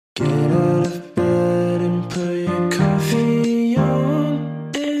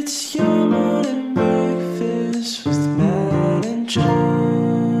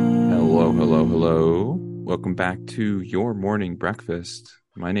welcome back to your morning breakfast.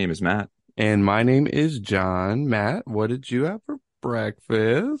 My name is Matt. And my name is John. Matt, what did you have for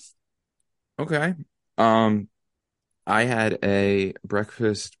breakfast? Okay. Um, I had a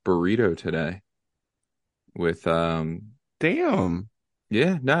breakfast burrito today with Damn.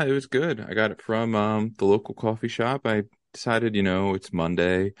 yeah, no, it was good. I got it from the local coffee shop. I decided, it's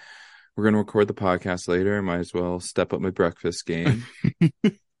Monday. We're gonna record the podcast later. Might as well step up my breakfast game. I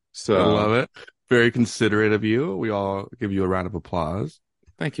love So, it. Very considerate of you. We all give you a round of applause.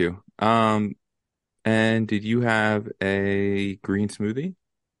 thank you. And did you have a green smoothie?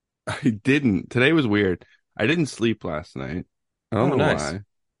 I didn't. Today was weird. I didn't sleep last night. I don't Oh, know nice. why.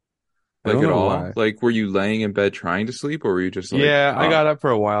 I Like don't at know all? why. Like, were you laying in bed trying to sleep, or were you just like, Yeah, I oh, got up for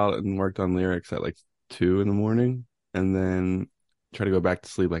a while and worked on lyrics at like 2 in the morning and then tried to go back to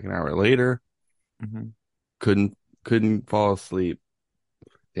sleep like an hour later. mhm. Couldn't fall asleep.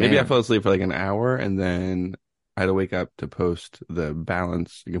 Maybe I Damn. fell asleep for like an hour and then I had to wake up to post the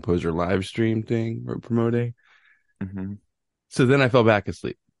Balance Composer live stream thing we're promoting. Hmm. So then I fell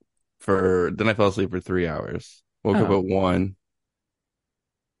asleep for 3 hours. Woke up Oh, at 1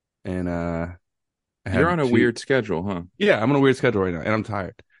 and I you're had on a two. weird schedule, huh? Yeah, I'm on a weird schedule right now and I'm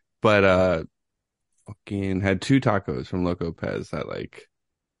tired. But fucking had 2 tacos from Loco Pez at like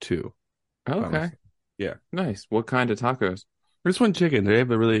 2 by Okay, myself. Yeah. nice. What kind of tacos? This one chicken. They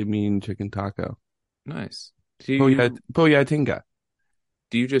have a really mean chicken taco. Nice. Do Poya you Poya Tinga.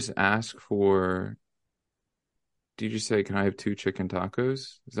 do you just ask for? Do you just say, "Can I have two chicken tacos"?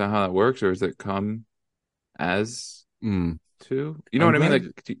 Is that how that works, or does it come as Mm. two? You know I'm what I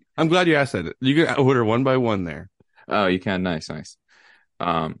mean? glad I'm glad you asked that. You can order one by one there. Oh, you can. Nice, nice.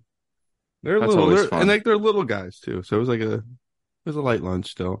 Um, that's always They're and fun. like they're little guys too. So it was a light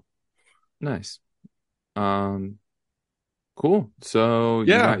lunch still. Nice. Um, cool. So you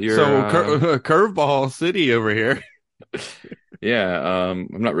Yeah. got your So Curveball City over here. yeah, I'm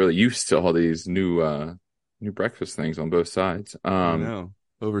not really used to all these new breakfast things on both sides. I know.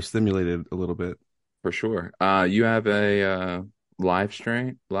 Overstimulated a little bit. For sure. You have a live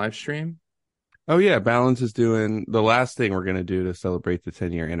stream? Oh yeah, Balance is doing the last thing we're gonna do to celebrate the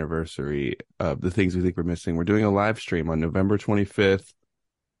 10-year anniversary of the things we think we're missing. We're doing a live stream on November 25th.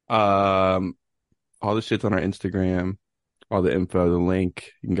 Um, all the shit's on our Instagram, all the info, the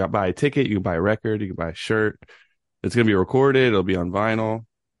link. You can buy a ticket, you can buy a record, you can buy a shirt. It's gonna be recorded, it'll be on vinyl.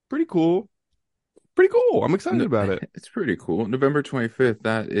 Pretty cool. Pretty cool. I'm excited No, about it. it's pretty cool. November 25th,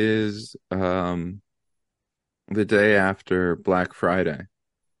 that is the day after Black Friday.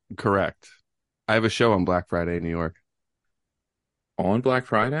 Correct. I have a show on Black Friday in New York. On Black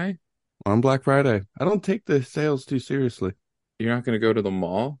Friday? On Black Friday. I don't take the sales too seriously. You're not going to go to the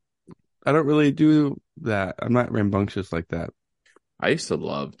mall? I don't really do that. I'm not rambunctious like that. I used to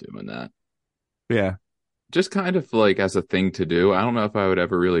love doing that. Yeah. Just kind of like as a thing to do. I don't know if I would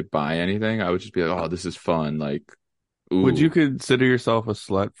ever really buy anything. I would just be like, "Oh, this is fun." Like, Would you ooh. consider yourself a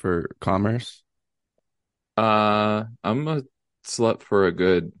slut for commerce? I'm a slut for a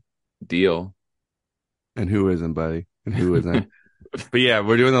good deal. And who isn't, buddy? And who isn't? But yeah,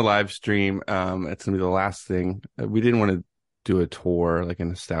 we're doing the live stream. It's gonna be the last thing. We didn't want to do a tour, like a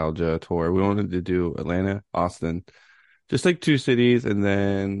nostalgia tour. We wanted to do Atlanta, Austin, just like 2 cities, and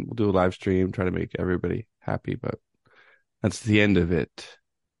then we'll do a live stream, try to make everybody happy. But that's the end of it.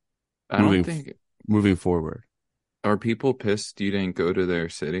 I don't Moving think moving forward. Are people pissed you didn't go to their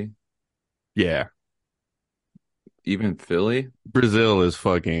city? Yeah. Even Philly? Brazil is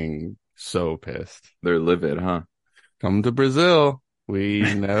fucking so pissed. They're livid, huh? Come to Brazil. We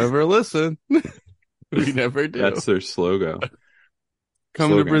never listen. We never do. That's their slogan. Come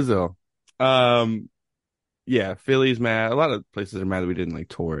to Slogan. Brazil. Um, yeah, Philly's mad. A lot of places are mad that we didn't like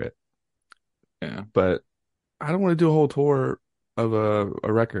tour it, Yeah. but I don't want to do a whole tour of a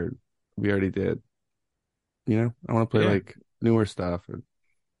record. We already did. I want to play Yeah. like newer stuff and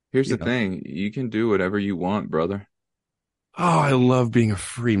Here's you the know. thing. You can do whatever you want, brother. Oh, I love being a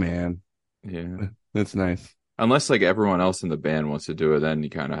free man. Yeah. That's nice. Unless like everyone else in the band wants to do it, then you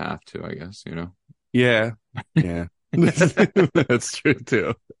kind of have to, I guess. Yeah. Yeah. That's true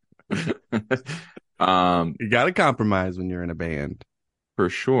too. Um, You got to compromise when you're in a band. for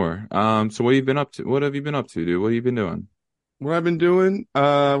sure. So what have you been up to? What have you been up to, dude? What have you been doing? What I've been doing, we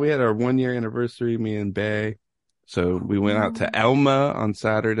had our 1 year anniversary, me and Bay. So we went out to Elma on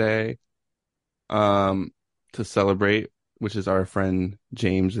Saturday, um, to celebrate, which is our friend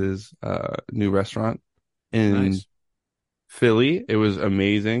James's new restaurant in Nice. Philly. It was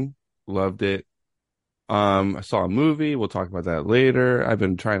amazing. Loved it. I saw a movie. We'll talk about that later. I've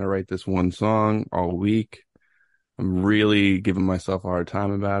been trying to write this one song all week. I'm really giving myself a hard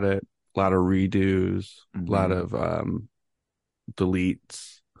time about it. a lot of redos, a lot Hmm. of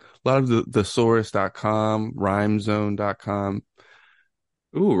deletes, a lot of the thesaurus.com, rhymezone.com.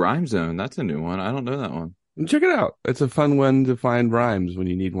 Ooh, Rhyme Zone. That's a new one. I don't know that one. Check it out. It's a fun one to find rhymes when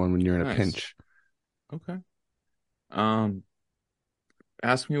you need one when you're in a Nice. pinch. Okay. Um,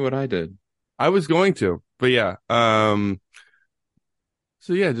 ask me what I did. I was going to, but yeah. So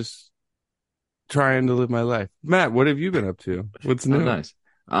yeah, just trying to live my life. Matt, what have you been up to? What's Oh, new? nice.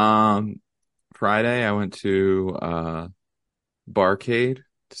 Um, Friday I went to Barcade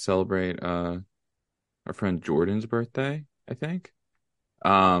to celebrate our friend Jordan's birthday, I think.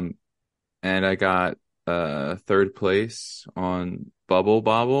 Um, and I got third place on Bubble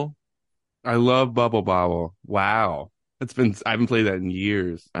Bobble. I love Bubble Bobble. Wow. I haven't played that in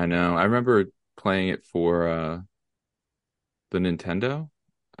years. I know. I remember playing it for the Nintendo,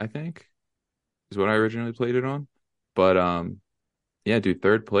 I think, is what I originally played it on. But yeah, dude,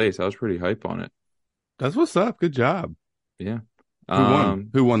 third place. I was pretty hype on it. That's what's up. Good job. Yeah. Who won? Um,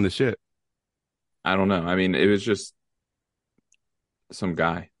 Who won the shit? I don't know. I mean, it was just some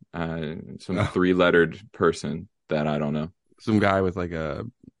guy, some three-lettered person that I don't know. Some guy with like a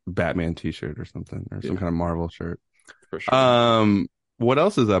Batman t-shirt or something, or some Yeah, kind of Marvel shirt. for sure. Um, what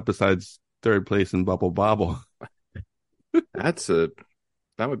else is up besides third place in Bubble Bobble? That's a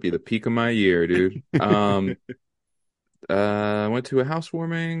that would be the peak of my year, dude. I went to a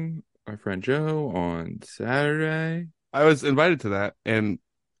housewarming, my friend Joe on Saturday. I was invited to that and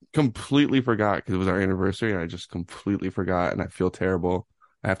completely forgot because it was our anniversary, and I just completely forgot, and I feel terrible.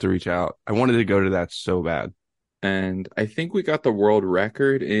 I have to reach out. I wanted to go to that so bad. And I think we got the world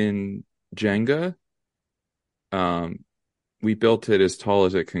record in Jenga. Um, we built it as tall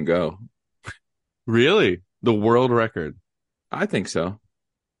as it can go. Really? The world record. I think so.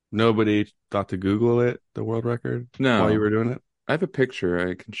 Nobody thought to Google it, the world record, while you No, were doing it. I have a picture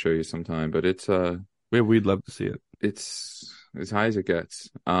I can show you sometime, but We'd love to see it. it's as high as it gets.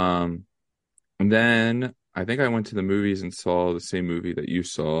 And then I think I went to the movies and saw the same movie that you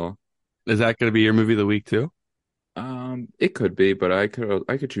saw. Is that going to be your movie of the week too? It could be, but I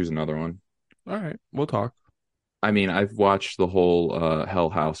could choose another one. All right, we'll talk. I mean, I've watched the whole Hell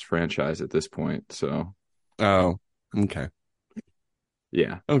House franchise at this point, so Oh, okay.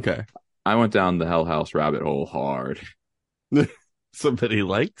 yeah. Okay. I went down the Hell House rabbit hole hard. Somebody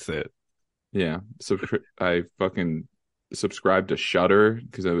likes it. Yeah. So I fucking subscribed to Shudder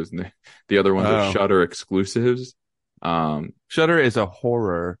because the other ones are Oh, Shudder exclusives. Shudder is a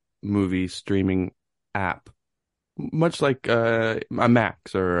horror movie streaming app, much like a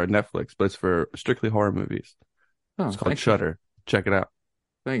Max or a Netflix, but it's for strictly horror movies. Oh, It's called thank you. Shudder. Check it out.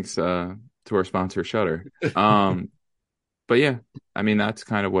 Thanks to our sponsor Shudder. Um, but yeah, I mean that's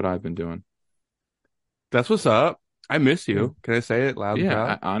kind of what I've been doing. That's what's up. I miss Yeah. you. Can I say it loud and Yeah,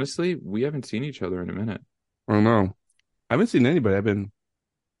 proud? honestly, we haven't seen each other in a minute. I don't know. I haven't seen anybody. I don't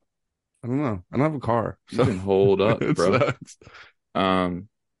know. I don't have a car, You've so been holed up, it bro. sucks. Um,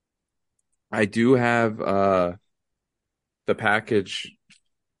 I do have the package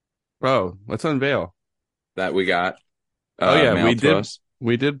Oh, let's unveil. that we got Oh yeah, mailed to us.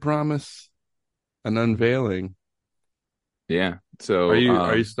 we did promise an unveiling. Yeah. Are So,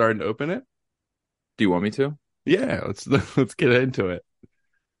 you starting to open it? do you want me to? Yeah, let's get into it.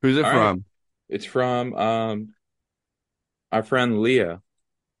 Who's it All right. from? It's from our friend Leah.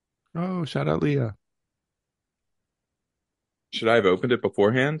 Oh, shout out Leah. Should I have opened it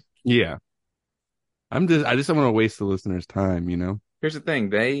beforehand? Yeah. I just don't want to waste the listeners' time, you know? Here's the thing.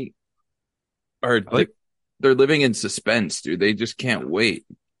 They are I like they're living in suspense, dude. They just can't wait.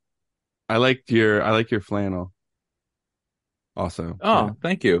 I like your flannel also. Yeah. Oh,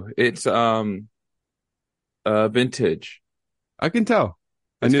 thank you. It's vintage. I can tell.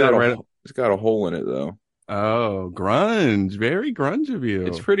 I knew that right. It's got a hole in it though. Oh, grunge. Very grunge of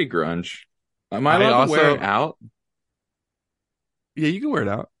It's you. pretty grunge. Am I I allowed to wear it also out Yeah, you can wear it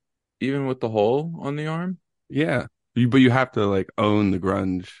out. even with the hole on the arm? Yeah. But you have to like own the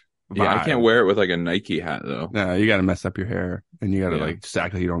grunge Yeah, I can't vibe. wear it with like a Nike hat though. No, you got to mess up your hair and you got to Yeah. like just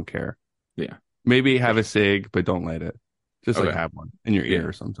act like you don't care. Yeah. Maybe For have a sure. cig, but don't light it. Just like Okay. have one in your ear Yeah,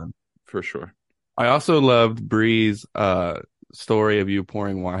 or something. for sure. I also loved Bree's story of you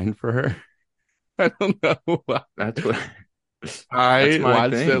pouring wine for her. I don't know why. That's what that's I my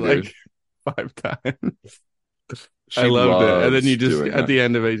watched it thing, like dude. 5 times. I She loved it. And then loves you just doing at that. the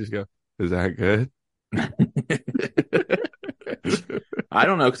end of it, you just go, "Is that good?" I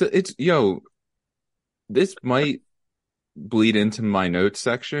don't know, 'cause this might bleed into my notes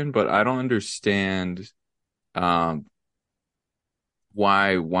section, but I don't understand um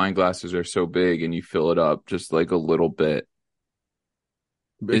why wine glasses are so big and you fill it up just like a little bit.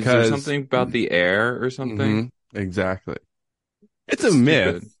 Is there because something about the air or something? exactly. It's a That's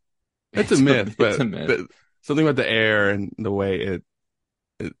myth. stupid. It's a myth, It's but a myth. something about the air and the way it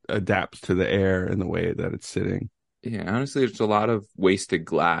adapts to the air and the way that it's sitting. Yeah, honestly, there's a lot of wasted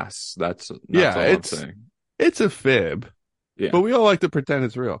glass. That's Yeah, all I'm saying. it's a fib, but Yeah. we all like to pretend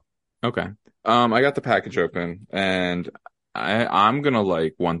it's real. Okay. I got the package open and I'm gonna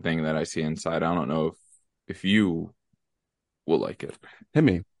like one thing that I see inside. I don't know if you will like it. Hit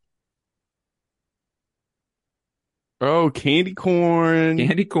me. Oh, candy corn.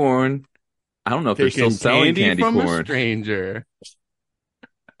 Candy corn. I don't know if they're still Taking selling candy candy from a corn. stranger.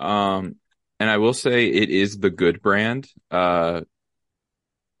 And I will say it is the good brand.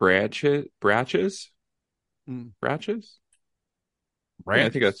 Bratches? Mm. Bratches? Yeah, I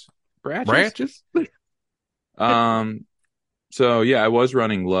think Branches? that's Bratches. Branches? Um, so yeah, I was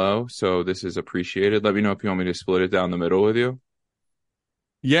running low, so this is appreciated. Let me know if you want me to split it down the middle with you,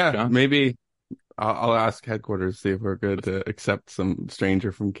 Yeah, John. maybe I'll ask headquarters, see if we're good to accept some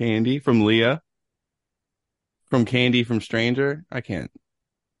stranger from candy, from Leah, from candy from stranger. I can't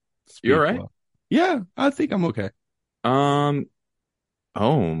You all speak right? well. Yeah, I think I'm okay. Um,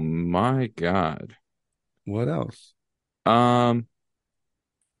 oh my God. What else? Um,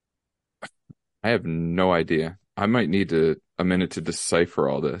 I have no idea. I might need a minute to decipher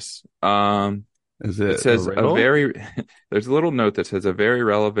all this. Is It it a says a riddle? very, there's a little note that says a very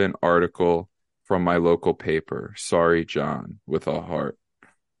relevant article from my local paper. Sorry, John, with a heart.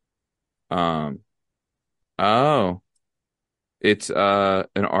 Um, oh, it's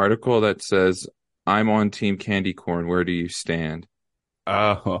an article that says I'm on Team Candy Corn. Where do you stand?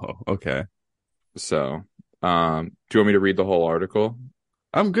 Oh, okay. So, do you want me to read the whole article?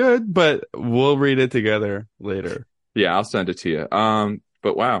 I'm good, but we'll read it together later. Yeah, I'll send it to you.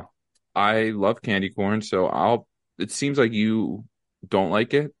 But wow, I love candy corn, so I'll. It seems like you don't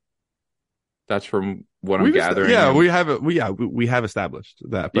like it. That's from what I'm gathering, Yeah, and we have established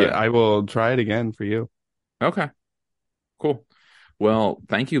that, but yeah. I will try it again for you. Okay, cool. Well,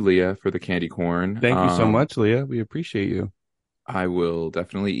 thank you, Leah, for the candy corn. Thank you so much, Leah. We appreciate you. I will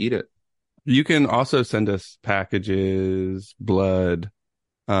definitely eat it. You can also send us packages, blood,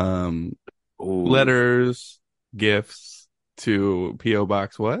 um, Oh, letters, gifts to PO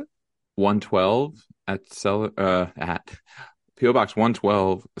Box what? 112 at PO Box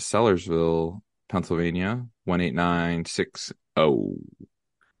 112, Sellersville, Pennsylvania, 18960.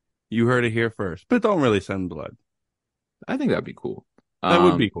 You heard it here first, but don't really send blood. I think that'd be cool. That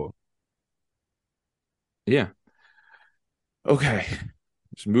would be Um, cool. yeah. Okay.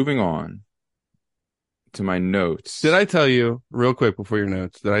 Just moving on to my Did notes. I tell you real quick before your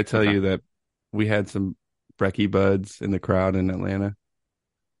notes? Did I tell Okay. you that we had some brekkie buds in the crowd in Atlanta?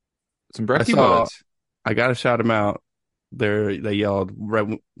 Some I brekkie saw. buds. I gotta shout them out. They yelled right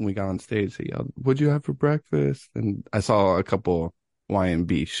when we got on stage. They yelled, "What'd you have for breakfast?" And I saw a couple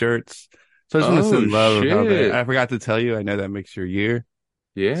YMB shirts. So I just want to Oh send love of how they. shit. I forgot to tell you. I know that makes your year.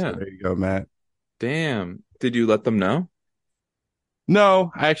 So Yeah. there you go, Matt. Damn. Did you let them know?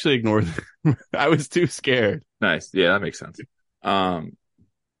 No, I actually ignored them. I was too scared. Nice. Yeah, that makes sense. Um,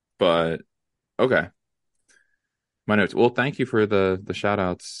 but okay. My notes. Well, thank you for the shout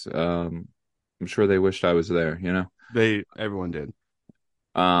outs. I'm sure they wished I was there, you know? Everyone did.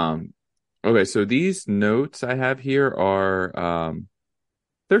 Um, okay, so these notes I have here are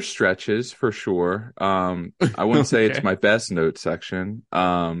they're stretches for sure. I wouldn't say it's Okay. my best note section.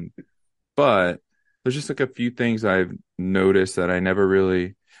 But there's just like a few things I've noticed that I never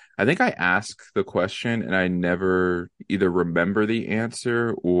really I think I ask the question and I never either remember the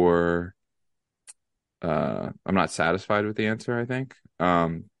answer or I'm not satisfied with the answer, I think.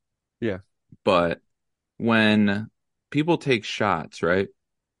 Yeah. But when people take shots, right,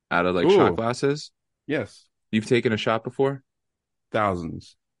 out of like shot Ooh, glasses, yes. you've taken a shot before.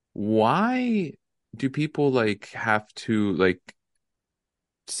 Thousands. Why do people like have to like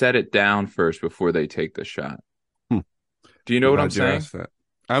set it down first before they take the shot? Hmm. Do you know I'm what I'm glad you saying? asked that.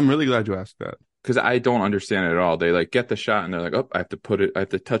 I'm really glad you asked that. Because I don't understand it at all. They like get the shot and they're like, oh, I have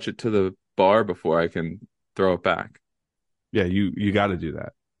to touch it to the bar before I can throw it back. Yeah, you got to do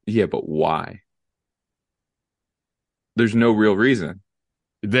that. Yeah, but why? There's no real reason.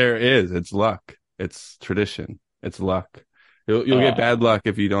 There is. It's luck. It's tradition. It's luck. You'll get bad Oh, luck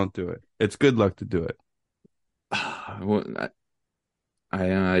if you don't do it. It's good luck to do it. well,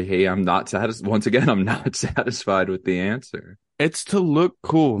 hey, I'm not satisfied. Once again, I'm not satisfied with the answer. It's to look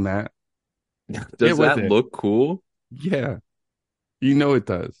cool, Matt. Get Does with that it. look cool? Yeah, you know it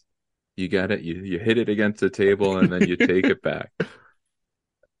does. You got it. You hit it against the table and then you take it back.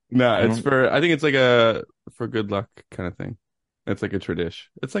 No, I it's don't. for. I think it's like a for good luck kind of thing. It's like a tradition.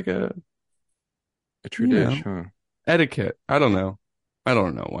 It's like a, A you know, tradition, huh? etiquette. I don't know. I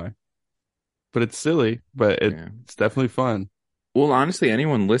don't know why, but it's silly, but Yeah. it's definitely fun. Well, honestly,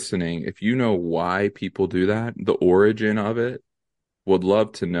 anyone listening, if you know why people do that, the origin of it, would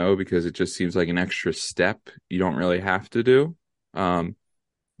love to know because it just seems like an extra step you don't really have to do. Um,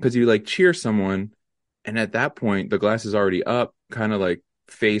 because you like cheer someone, and at that point the glass is already up, kind of like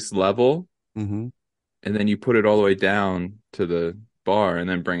face level, Hmm. and then you put it all the way down to the bar and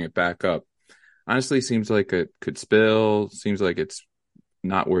then bring it back up. Honestly, seems like it could spill. Seems like it's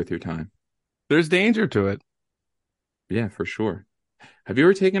not worth your time. There's danger to it. Yeah, for sure. Have you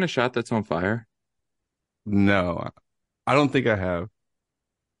ever taken a shot that's on fire? No, I don't think I have. Are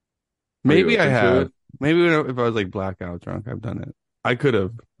you Maybe I open to have. it? Maybe if I was like blackout drunk, I've done it. I could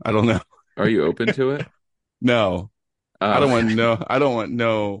have. I don't know. Are you open to it? No, I Oh, don't want no. I don't want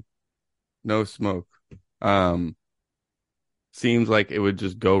no smoke. Um, seems like it would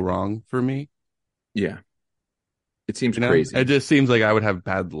just go wrong for me. yeah. It seems You know, it crazy. just seems like I would have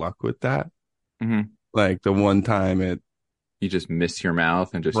bad luck with that. Hmm. Like the one time it You just miss your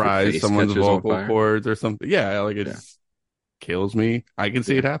mouth and just your fries face someone's catches on vocal fire. cords or something. Yeah, like it Yeah. just kills me. I can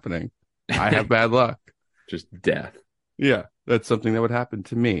see it Yeah. happening. I have bad luck. Just death. Yeah, that's something that would happen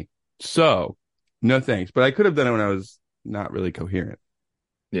to me. So, no thanks. But I could have done it when I was not really coherent.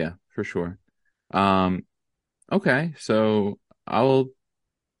 Yeah, for sure. Um, okay, so I'll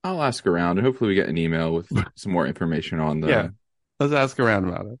I'll ask around and hopefully we get an email with some more information on Yeah, let's ask around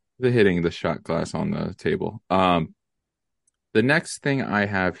about it. the hitting the shot glass on the table. The next thing I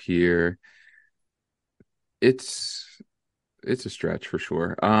have here, it's it's a stretch for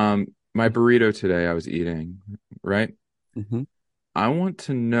sure. My burrito today I was eating, right? Hmm. I want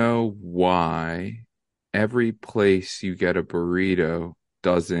to know why every place you get a burrito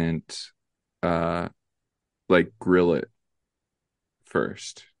doesn't uh like grill it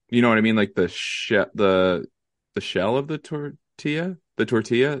first. You know what I mean? Like the shell of the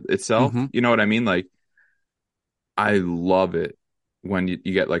tortilla itself. Hmm. You know what I mean? Like I love it when you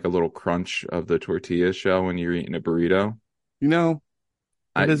get like a little crunch of the tortilla shell when you're eating a burrito. You know,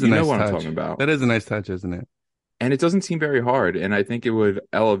 I that is a you know nice what I'm touch. talking about. That is a nice touch, isn't it? And it doesn't seem very hard, and I think it would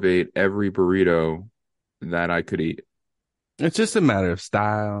elevate every burrito that I could eat. It's just a matter of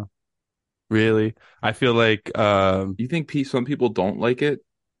style, really. I feel like You think some people don't like it?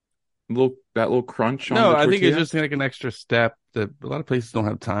 That little crunch on no, the I think it's tortilla? just like an extra step that a lot of places don't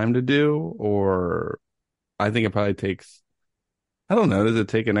have time to do, or I think it probably takes, I don't know, does it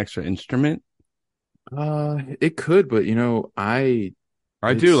take an extra instrument? It could, but you know, I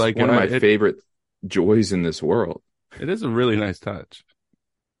I do it's like it. one of my favorite joys in this world. It is a really nice touch.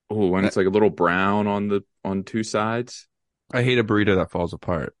 Oh, when I, it's like a little brown on the on two sides. I hate a burrito that falls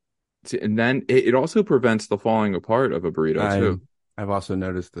apart. See, and then it also prevents the falling apart of a burrito I too. I've also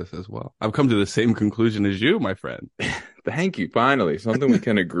noticed this as well. I've come to the same conclusion as you, my friend. Thank you, finally, something we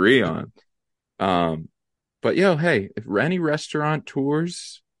can agree on. Um, but yo, hey, if any restaurant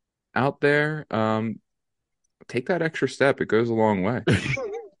tours out there, take that extra step. It goes a long way.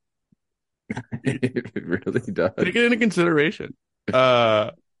 It really Take does. it into consideration.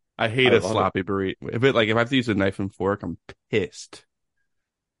 Uh, I hate I a love it. sloppy burrito. If I have to use a knife and fork, I'm pissed.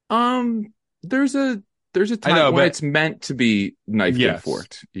 Um, there's a there's a I time know, when but it's meant to be knifed and yes,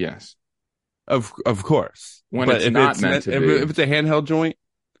 forked. Yes. of course. When But it's if not it's meant meant, to if be. it's a handheld joint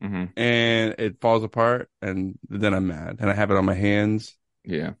Hmm. and it falls apart, and then I'm mad, and I have it on my hands,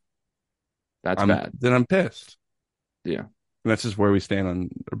 Yeah, that's bad. I'm pissed. Yeah, And that's just where we stand on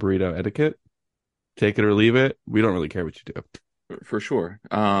burrito etiquette. Take it or leave it. We don't really care what you do. for sure.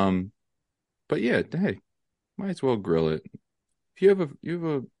 But yeah, hey, might as well grill it. If you have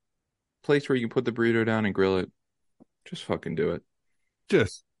a place where you can put the burrito down and grill it, just fucking do it.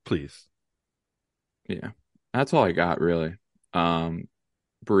 Just please. Yeah. That's all I got really. Um,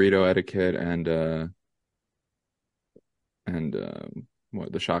 Burrito etiquette and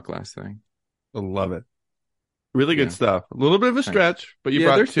what the shot glass thing. I love it. Really good Yeah, stuff. A little bit of a thanks. stretch, but you Yeah,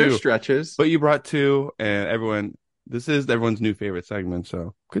 brought there's two. stretches. But you brought two, and everyone. This is everyone's new favorite segment.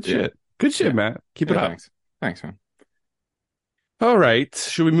 So good Yeah, shit. Good shit, yeah, Matt. Keep it yeah, up. thanks. Thanks, man. All right.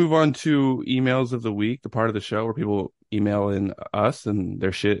 Should we move on to emails of the week, the part of the show where people email in us and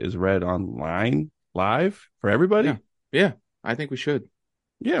their shit is read online live for Yeah. everybody? Yeah, I think we should.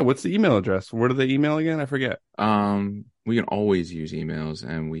 Yeah. What's the email address? What are they email again? I forget. We can always use emails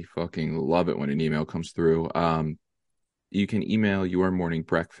and we fucking love it when an email comes through. You can email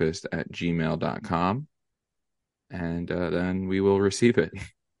yourmorningbreakfast@gmail.com and then we will receive it.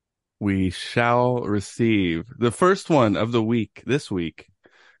 We shall receive the first one of the week this week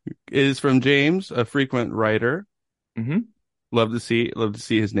is from James, a frequent writer. Hmm. Love to see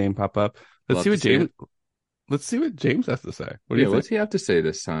his name pop up. Let's see Love to what see James it. let's see what James has to say. What do you Yeah, think? what's he have to say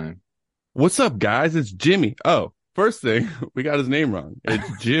this time? What's up, guys? It's Jimmy. Oh, first thing, we got his name wrong.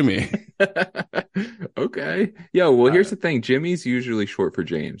 It's Jimmy. Okay. Yeah, well, here's Uh, the thing. Jimmy's usually short for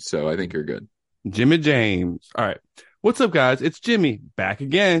James, so I think you're good. Jimmy James. All right. What's up, guys? It's Jimmy back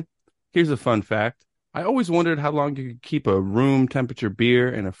again. Here's a fun fact. I always wondered how long you could keep a room temperature beer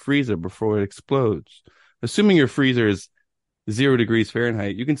in a freezer before it explodes. Assuming your freezer is 0 degrees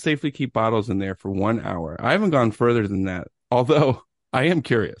Fahrenheit, you can safely keep bottles in there for 1 hour. I haven't gone further than that, although I am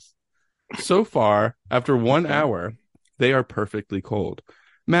curious. So far, after one Okay. hour, they are perfectly cold.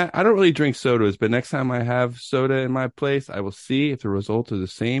 Matt, I don't really drink sodas, but next time I have soda in my place, I will see if the results are the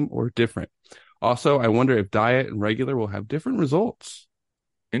same or different. Also, I wonder if diet and regular will have different results.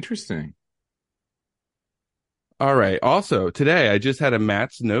 Interesting. All right. Also, today I just had a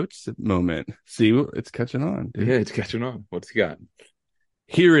Matt's notes moment. See, it's catching on, Yeah, dude. it's catching on. What's he got?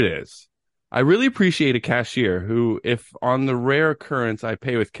 Here it is. I really appreciate a cashier who, if on the rare occurrence I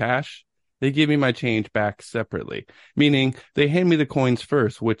pay with cash, they give me my change back separately, meaning they hand me the coins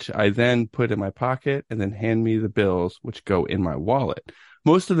first, which I then put in my pocket, and then hand me the bills, which go in my wallet.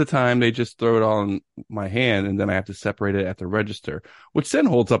 Most of the time, they just throw it all in my hand, and then I have to separate it at the register, which then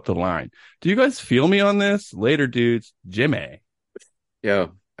holds up the line. Do you guys feel me on this? Later, dudes. Jimmy. Yeah,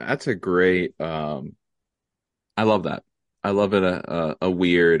 that's a great I love that. I love it a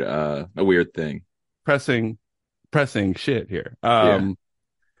weird thing. Pressing, pressing shit here. Yeah.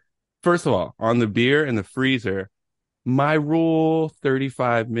 First of all, on the beer and the freezer, my rule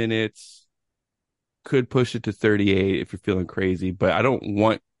 35 minutes, could push it to 38 if you're feeling crazy, but I don't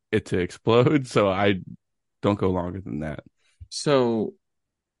want it to explode, so I don't go longer than that. So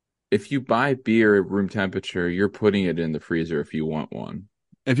if you buy beer at room temperature, you're putting it in the freezer if you want one,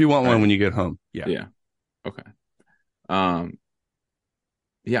 If you want one right? when you get home, yeah. Yeah. Okay. Um,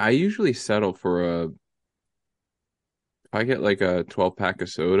 yeah, I usually settle for if I get like a 12 pack of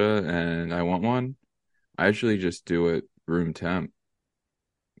soda and I want one, I usually just do it room temp.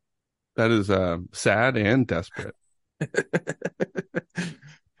 That is sad and desperate.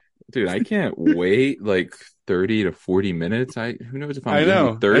 Dude, I can't wait like 30 to 40 minutes. Who knows if I'm I gonna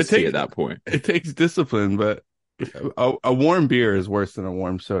be know. thirsty at that point. It takes discipline, but a warm beer is worse than a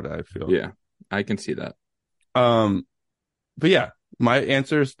warm soda, I feel. Yeah, I can see that. Um, but yeah, my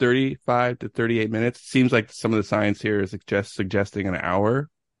answer is 35 to 38 minutes. Seems like some of the science here is suggesting an hour.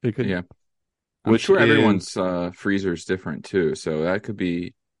 It could, Yeah. I'm which sure is everyone's freezer is different too, so that's that could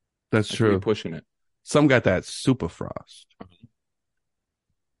be true. pushing it. Some got that super frost.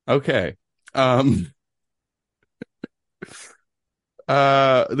 Okay. Um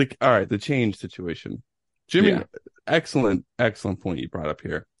all right, the change situation. Jimmy, Yeah. excellent point you brought up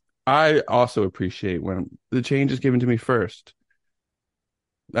here. I also appreciate when the change is given to me first.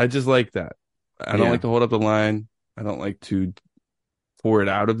 I just like that. I don't like Yeah. to hold up the line. I don't like to pour it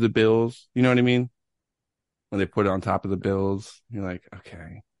out of the bills. You know what I mean? When they put it on top of the bills, you're like,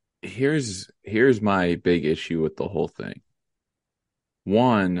 okay. Here's my big issue with the whole thing.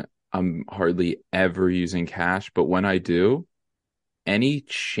 One, I'm hardly ever using cash, but when I do, any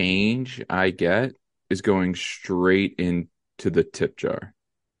change I get is going straight into the tip jar.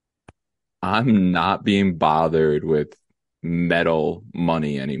 I'm not being bothered with metal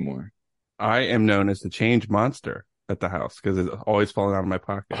money anymore. I am known as the change monster at the house because it's always falling out of my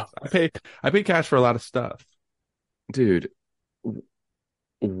pockets. I pay cash for a lot of stuff. Dude,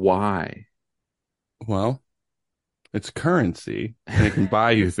 why? Well, it's currency and it can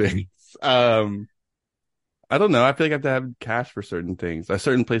buy you things. Um, I don't know. I feel like I have to have cash for certain things.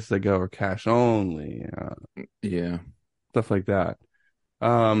 Certain places I go are cash only, Yeah. stuff like that.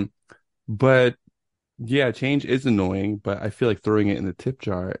 Um, but yeah, change is annoying, but I feel like throwing it in the tip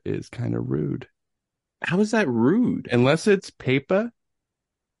jar is kind of rude. How is that rude? Unless it's paper,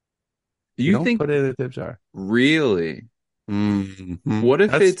 you You don't think put it in the tip jar. really?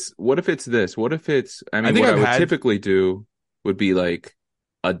 That's. What if it's this? What if it's I I mean think what I I've would had. typically do would be like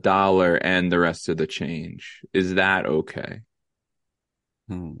 $1 and the rest of the change. Is that okay?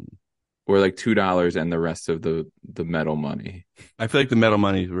 Hmm, Or like $2 and the rest of the metal money. I feel like the metal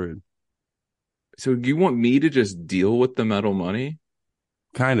money is rude. So you want me to just deal with the metal money?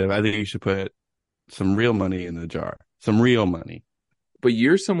 Kind of. I think you should put some real money in the jar. Some real money. But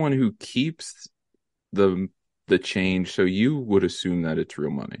you're someone who keeps the the change, so you would assume that it's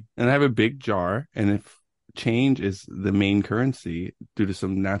real money. And I have a big jar, and if change is the main currency due to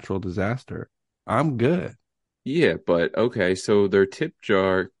some natural disaster, I'm good. Yeah, but okay, so their tip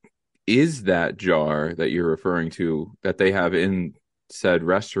jar is that jar that you're referring to that they have in said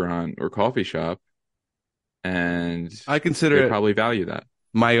restaurant or coffee shop. and I they consider it probably value that.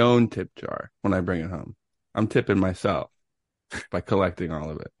 my own tip jar when I bring it home. I'm tipping myself by collecting all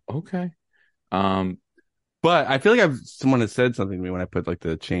of it. Okay. Um, But I feel like someone has said something to me when I put like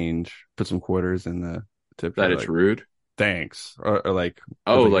the change, put some quarters in the tip that jar, it's like rude. thanks, or like put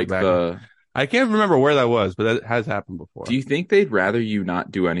Oh, like it like back. the. I can't remember where that was, but that has happened Do before. you think they'd rather you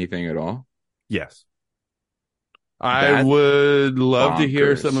not do anything at all? Yes. I That's would love to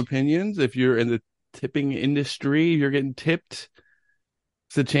hear some bonkers. opinions. If you're in the tipping industry, you're getting tipped.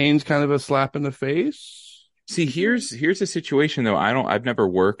 Is the change kind of a slap in the face? See, here's a situation though. I've never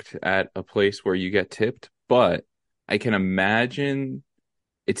worked at a place where you get tipped, but I can imagine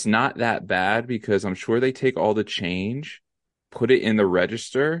it's not that bad because I'm sure they take all the change, put it in the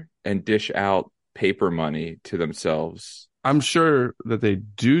register, and dish out paper money to themselves. I'm sure that they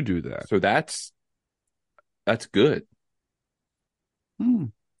do that. So that's good. Hmm.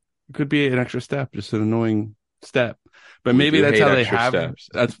 It could be an extra step, just an annoying step. But We maybe do that's hate how they extra have steps.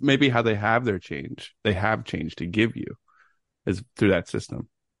 that's maybe how they have their change. They have change to give you is through that system,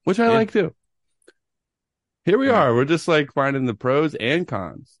 which I Yeah, like too. Here we yeah. are. We're just like finding the pros and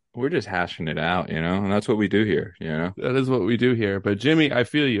cons. We're just hashing it out, and that's what we do here, That is what we do here. But Jimmy, I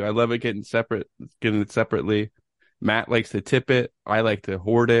feel you. I love it getting it separately. Matt likes to tip it. I like to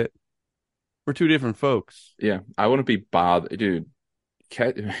hoard it. We're two different folks. Yeah, I wouldn't be bothered, dude.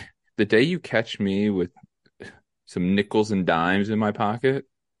 Catch, the day you catch me with some nickels and dimes in my pocket,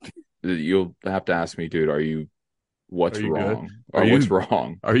 you'll have to ask me, dude, Are what's you good? wrong? Are Or what's you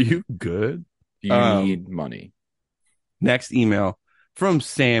wrong? are you good? Do you Um, need money? Next email from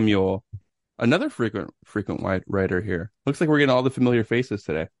Samuel, another frequent writer here. Looks like we're getting all the familiar faces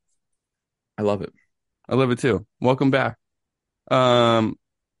today. I love it. I love it too. Welcome back. Um,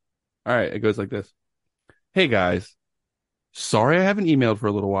 all right, it goes like this. Hey guys, sorry I haven't emailed for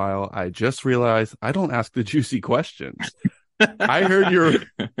a little while. I just realized I don't ask the juicy questions. I heard you're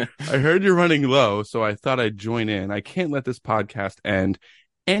I heard you're running low, so I thought I'd join in. I can't let this podcast end.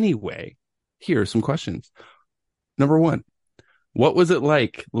 Anyway, here are some questions. Number one, what was it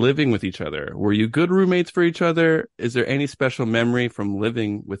like living with each other? Were you good roommates for each other? Is there any special memory from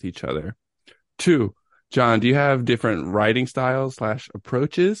living with each other? Two, John, do you have different writing styles slash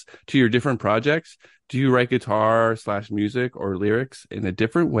approaches to your different projects? Do you write guitar slash music or lyrics in a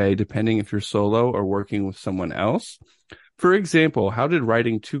different way depending if you're solo or working with someone else? For example, how did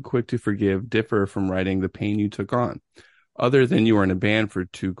writing Too Quick to Forgive differ from writing The Pain You Took On? Other than you were in a band for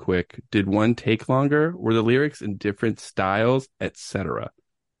Too Quick, did one take longer? Were the lyrics in different styles, etc.?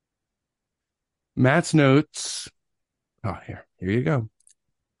 Matt's notes. Oh, here you go.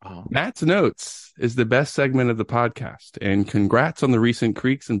 Oh, Matt's Notes is the best segment of the podcast. And congrats on the recent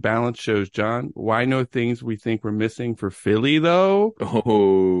Creeks and Balance shows, John. Why know things we think we're missing for Philly, though?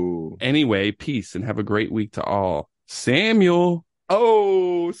 oh, Anyway, peace and have a great week to all. Samuel.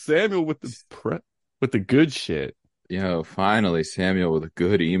 Oh, Samuel with the good shit. finally, Samuel with a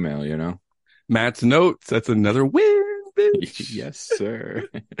good email. Matt's Notes. That's another win, bitch. Yes, sir.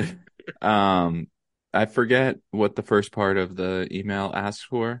 Um, I forget what the first part of the email asks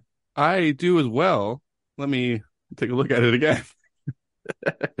for. I do as well. Let me take a look at it again.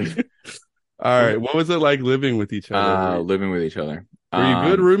 All right. What? What was it like living with each other? Living with each other. Were you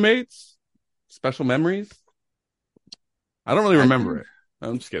good roommates? Special memories? I don't really I remember think it.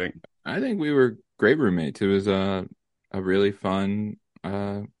 I'm just kidding. I think we were great roommates. It was a really fun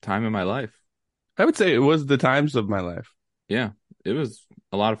time in my life. I would say it was the times of my life. Yeah, it was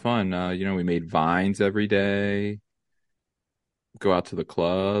a lot of fun. We made vines every day, go out to the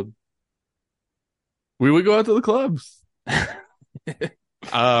club. We would go out to the clubs.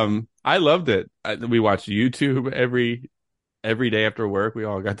 I loved it. We watched YouTube every day after work. We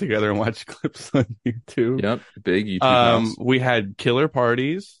all got together and watched clips on YouTube. Yep, big YouTube house. We had killer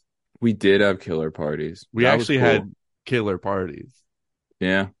parties. We did have killer parties. We That was actually cool. had killer parties.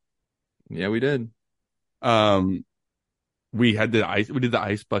 Yeah, yeah, we did. Um, we did the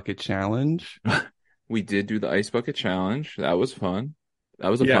ice bucket challenge. We did do the ice bucket challenge. That was fun. That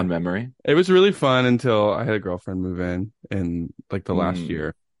was a Yeah, fun memory. it was really fun until I had a girlfriend move in like the last Mm,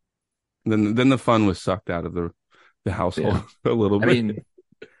 year. Then the fun was sucked out of the household yeah. a little I bit. mean,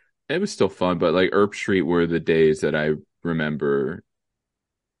 it was still fun, but like Earp Street were the days that I remember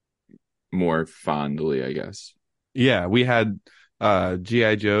more fondly, I guess. Yeah, we had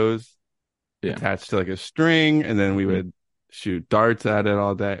GI Joes Yeah. attached to like a string, and then we Hmm. would shoot darts at it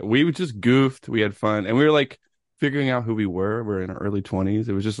all day. We would just goofed. We had fun, and we were like figuring out who we were. We're in our early 20s.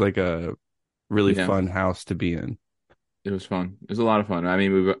 It was just like a really Yeah. fun house to be in. It was fun. It was a lot of fun. I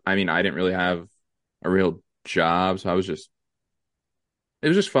didn't really have a real job, so it was just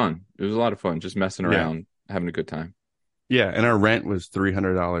fun. It was a lot of fun just messing Yeah. around, having a good time. Yeah, and our rent was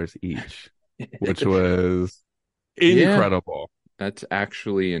 $300 each, which was Yeah, incredible. that's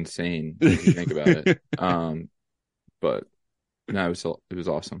actually insane if you think about it. But no, it was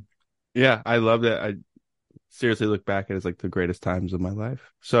awesome. Yeah, I loved it. I seriously look back at it as like the greatest times of my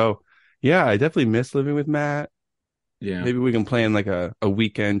life. So, yeah, I definitely miss living with Matt. Yeah, Maybe we can plan like a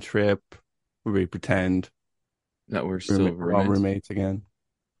weekend trip where we pretend that we're still we're all roommates. roommates again.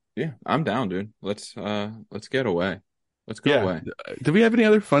 Yeah, I'm down, dude. Let's get away. Let's go Yeah. away. Do we have any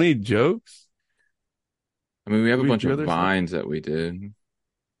other funny jokes? I mean, we have Did a we bunch do of other stuff? vines that we did.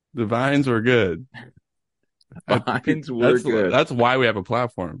 The vines were good. Vines were good. That's why we have a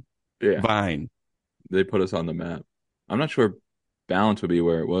platform. Yeah, Vine. they put us on the map. I'm not sure balance would be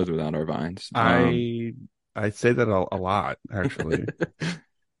where it was without our vines. I I say that a lot, actually.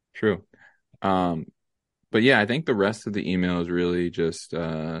 True. Um, but yeah, I think the rest of the email is really just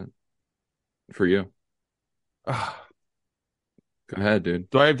for you. Ah, Go ahead, dude.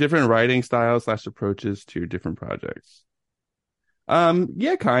 do I have different writing styles slash approaches to your different projects?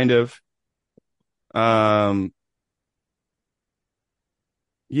 Yeah, kind of. Um,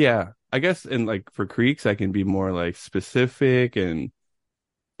 yeah. I guess in like for creeks, I can be more like specific and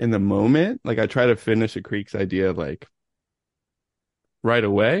in the moment. Like I try to finish a creeks idea like right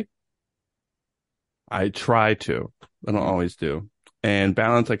away. I try to. I don't Mhm. always do. And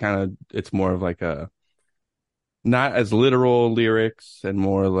balance, I kind of it's more of like a not as literal lyrics and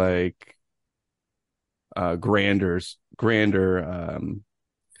more like grander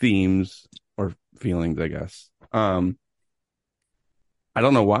themes or feelings, I guess. I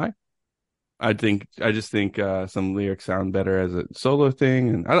don't know why. I just think some lyrics sound better as a solo thing,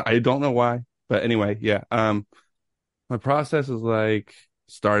 and I don't know why. But anyway, yeah. My process is like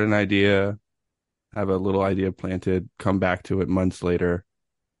start an idea, have a little idea planted, come back to it months later,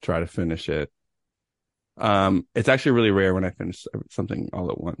 try to finish it. It's actually really rare when I finish something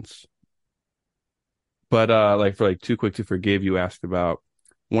all at once. But like for like Too Quick to Forgive, you asked about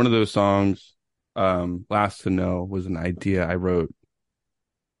one of those songs, Last to Know was an idea I wrote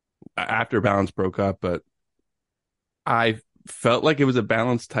after Balance broke up, but I felt like it was a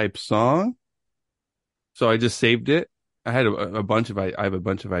Balance type song, so I just saved it. I had a bunch of I have a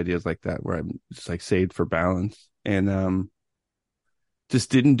bunch of ideas like that where I'm just like saved for Balance, and just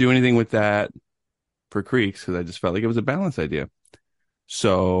didn't do anything with that for Creeks because I just felt like it was a Balance idea.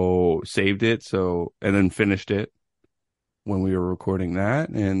 So saved it, so and then finished it when we were recording that.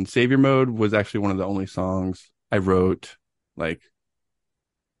 And Savior Mode was actually one of the only songs I wrote like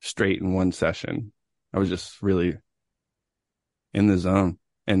straight in one session. I was just really in the zone.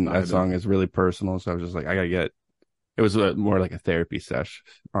 And that Vibing. song is really personal. So I was just like, I gotta get it was more like a therapy sesh,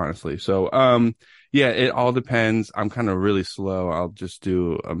 honestly. So, yeah, it all depends. I'm kind of really slow. I'll just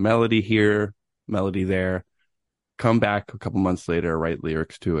do a melody here, melody there, come back a couple months later, write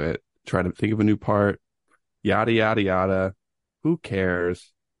lyrics to it, try to think of a new part, yada, yada, yada. Who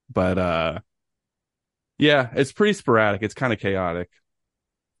cares? But, yeah, it's pretty sporadic. It's kind of chaotic.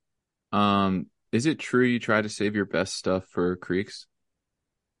 Is it true you try to save your best stuff for creeks?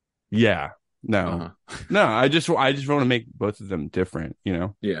 Yeah, no, Uh-huh. no, I just want to make both of them different, you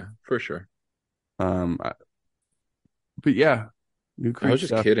know? Yeah, for sure. I- but yeah, New I Creek was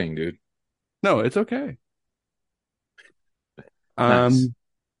just stuff. kidding, dude. No, it's okay. Nice. Um,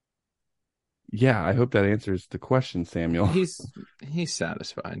 yeah, I hope that answers the question, Samuel. He's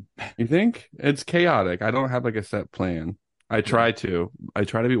satisfied. You think? It's chaotic. I don't have like a set plan. Yeah. I try to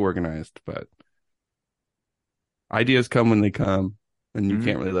be organized, but ideas come when they come, and you Hmm.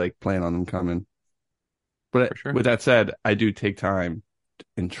 can't really like plan on them coming. For But sure. with that said, I do take time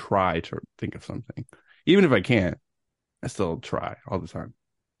and try to think of something. Even if I can't, I still try all the time.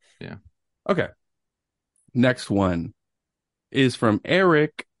 Yeah. Okay. Next one is from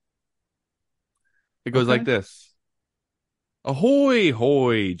Eric. It goes like Okay. this. Ahoy,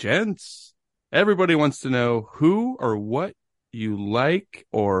 hoy, gents. Everybody wants to know who or what you like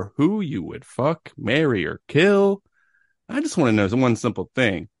or who you would fuck, marry, or kill. I just want to know one simple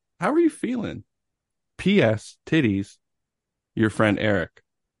thing. How are you feeling? P.S. Titties, your friend Eric.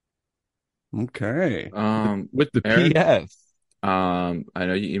 Okay. With the Eric, P.S. I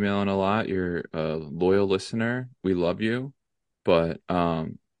know you emailing a lot. You're a loyal listener. We love you. But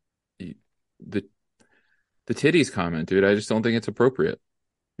y- the the titties comment, dude, I just don't think it's appropriate.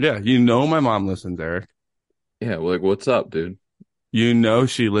 Yeah, you know my mom listens, Eric. Yeah, well, like what's up, dude? You know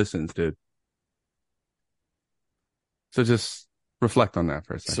she listens, dude. So just reflect on that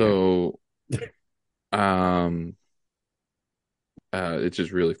for a second. So, um it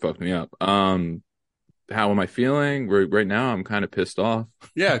just really fucked me up. How am I feeling? Right now, I'm kind of pissed off.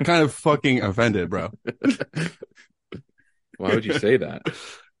 Yeah, kind of fucking offended, bro. Why would you say that?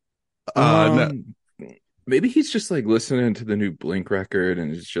 No, Um, Maybe he's just like listening to the new Blink record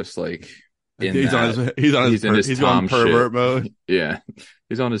and is just like in that he's in his he's going Tom shit. pervert mode. Yeah.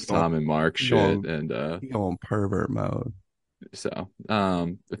 He's on his He's going Tom and Mark he's shit. going And he's going pervert mode. so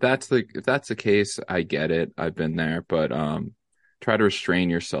if that's the case, I get it. I've been there, but try to restrain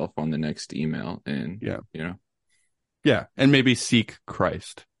yourself on the next email and Yeah. you know, Yeah. And maybe seek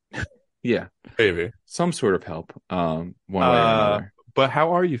Christ. yeah, Maybe. some sort of help, one way or Uh, another. but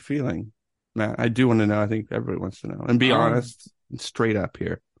how are you feeling, Matt? I do want to know. I think everybody wants to know. And be Um, honest, straight up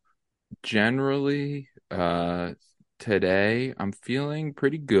here. Generally, today I'm feeling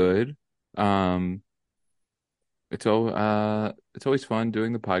pretty good. Um, it's always fun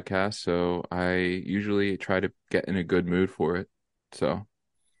doing the podcast, so I usually try to get in a good mood for it. So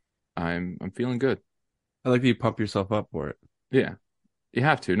I'm feeling good. I like that you pump yourself up for it. Yeah, you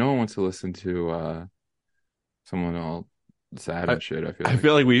have to. No one wants to listen to someone all sad I and shit, I feel I like.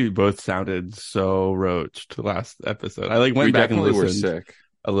 feel like we both sounded so roached last episode. I like We went back and definitely were listened sick.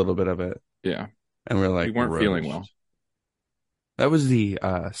 a little bit of it, Yeah. and we're We like weren't feeling well, roached. That was the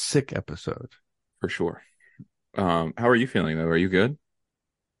sick episode. for sure. How are you feeling though? Are you good?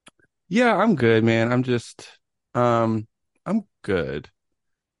 Yeah, I'm good, man. Um I'm good.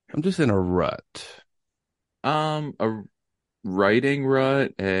 I'm just in a rut. A writing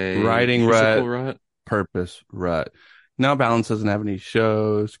rut, a Writing physical rut, rut. purpose rut. Now Balance doesn't have any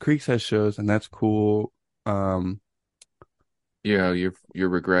shows. Creeks has shows, and that's cool. Um, Yeah, you're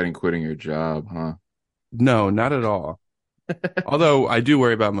regretting quitting your job, huh? no, not at all. Although I do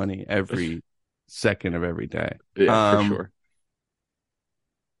worry about money every second of every day. Yeah, for Um, sure.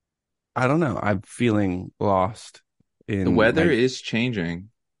 I don't know. I'm feeling lost The in weather my. is changing.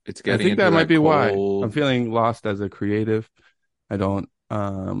 It's I getting think into that might that be why I'm cold. feeling lost as a creative. I don't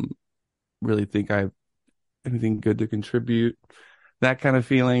really think I have anything good to contribute. That kind of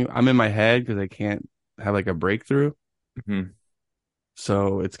feeling. I'm in my head because I can't have like a breakthrough. Mhm.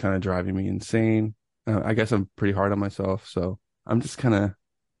 So it's kind of driving me insane. I guess I'm pretty hard on myself. So I'm just kind of,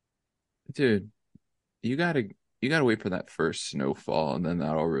 Dude, you gotta you gotta wait for that first snowfall, and then you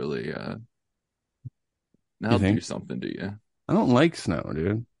that'll do think? something to you. I don't like snow,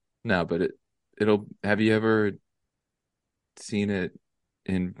 dude. No, but it'll. Have you ever seen it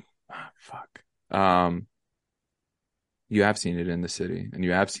in? Fuck. You have seen it in the city, and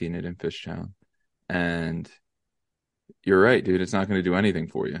you have seen it in Fishtown, and you're right, dude. It's not going to do anything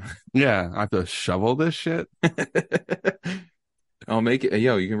for you. Yeah, I have to shovel this shit. I'll make it.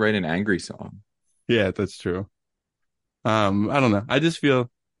 Yo, you can write an angry song. Yeah, that's true. I don't know. I just feel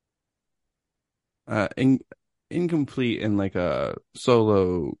in incomplete in like a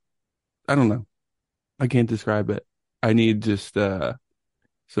solo. I don't know. I can't describe it. I need just some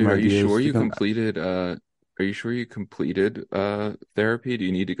Dude, ideas to come. are you sure you completed therapy? Do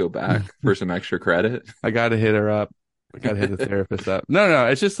you need to go back for some extra credit? I gotta hit her up. I gotta hit the therapist up. No, no,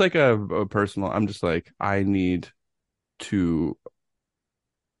 it's just like a personal. I'm just like I need to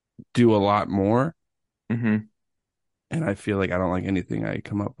do a lot more, Hmm. and I feel like I don't like anything I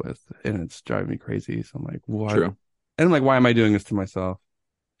come up with, and it's driving me crazy. So I'm like, what? True. And I'm like, why am I doing this to myself?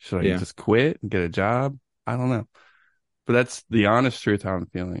 Should I Yeah, just quit and get a job? I don't know. But that's the honest truth how I'm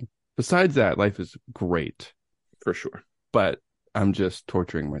feeling. Besides that, life is great, for sure. but I'm just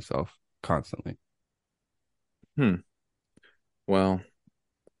torturing myself constantly. Hmm. Well,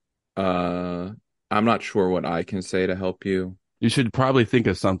 uh, I'm not sure what I can say to help you. You should probably think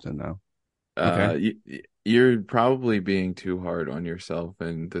of something though. Okay. You're probably being too hard on yourself,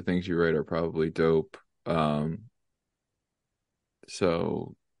 and the things you write are probably dope.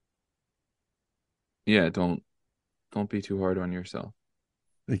 So yeah, don't be too hard on yourself.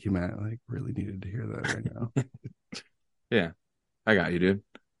 Thank you, Matt. I like really needed to hear that right now. Yeah, I got you, dude.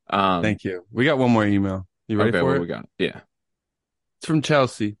 Um, Thank you. We got one more email. You ready okay, for what it? we got? Yeah. It's from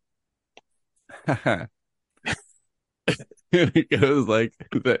Chelsea. It goes like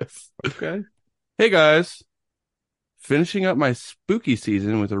this. Okay. Hey guys, finishing up my spooky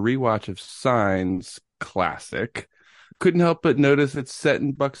season with a rewatch of Signs classic. Couldn't help but notice it's set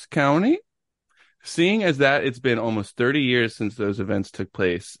in Bucks County. Seeing as that it's been almost 30 years since those events took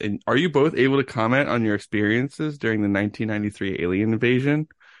place, and are you both able to comment on your experiences during the 1993 alien invasion?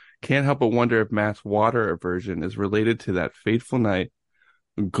 Can't help but wonder if Matt's water aversion is related to that fateful night.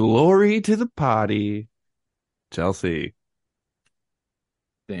 Glory to the potty, Chelsea.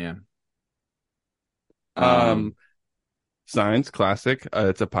 Damn. Um, Um, Signs classic.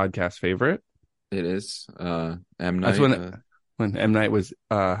 It's a podcast favorite. it is M That's Night. when when M. Night was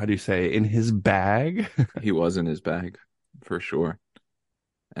how do you say, in his bag? He was in his bag for sure.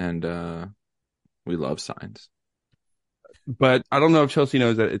 And we love Signs. But I don't know if Chelsea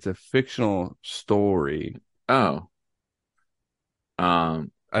knows that it's a fictional story. Oh,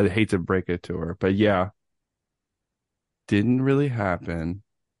 um, I hate to break it to her, but yeah, didn't really happen.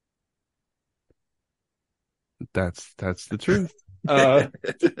 That's the truth. Uh,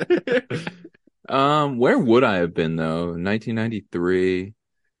 where would I have been though? 1993.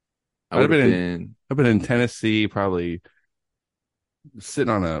 I I'd have would have been in been. I've been in Tennessee, probably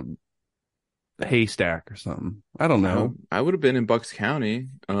sitting on a haystack or something. I don't know. I would have been in Bucks County.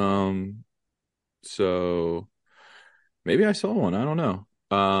 So maybe I saw one. I don't know.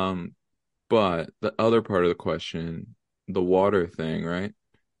 But the other part of the question, the water thing, right?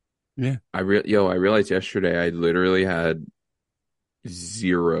 Yeah. I realized yesterday I literally had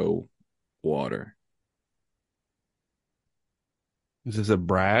zero water. Is this a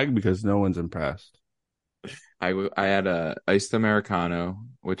brag? Because no one's impressed. I had a iced Americano,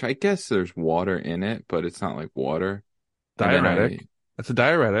 which I guess there's water in it, but it's not like water. And then Diuretic. That's a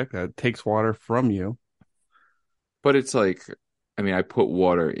diuretic that takes water from you. but it's like, I mean, I put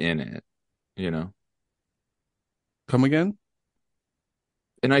water in it, you know. Come again?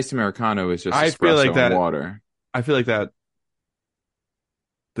 An iced Americano is just I feel like espresso and that. water. I feel like that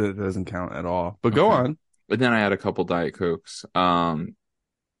doesn't count at all. But go Okay. on. But then I had a couple Diet Cokes.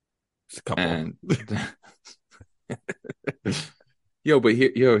 It's a couple. And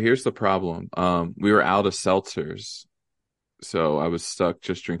here's the problem. We were out of seltzers, so I was stuck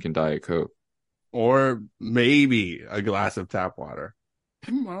just drinking Diet Coke. Or maybe a glass of tap water.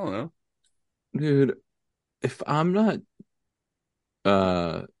 I don't know. Dude, if I'm not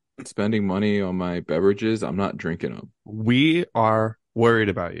uh spending money on my beverages, I'm not drinking them. We are worried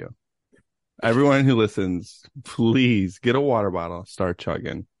about you. Everyone who listens, please get a water bottle, start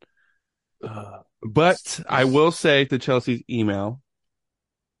chugging. Uh, But I will say to Chelsea's email,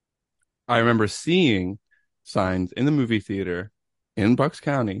 I remember seeing signs in the movie theater in Bucks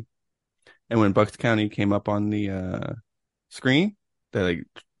County. And when Bucks County came up on the screen, they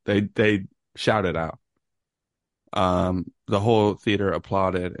shouted out. The whole theater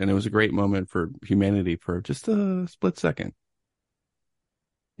applauded, and it was a great moment for humanity for just a split second.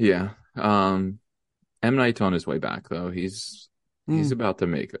 yeah. M. Night's on his way back though. He's Hmm. about to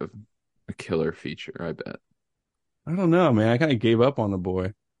make a killer feature, I bet. I don't know, man. I kind of gave up on the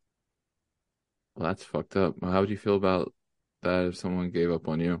boy. Well, that's fucked up. Well, how would you feel about that if someone gave up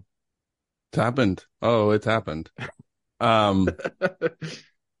on you? It's happened. Oh, it's happened. Um,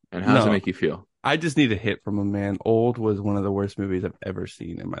 And how does it no, make you feel? I just need a hit from a man. Old was one of the worst movies I've ever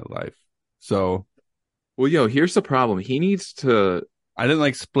seen in my life. So Well, here's the problem. He needs to. I didn't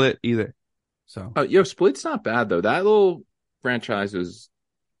like Split either. So Split's not bad though. That little franchise was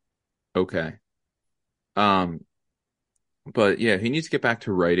okay. Um, but yeah, he needs to get back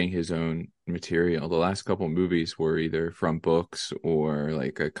to writing his own material. The last couple movies were either from books or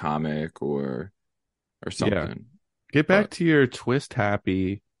like a comic or yeah, something. get back But to your twist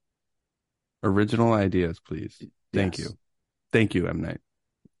happy original ideas, please. Thank yes, you. Thank you, M. Night.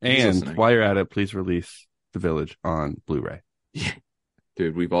 he's And listening. while you're at it, please release The Village on Blu-ray.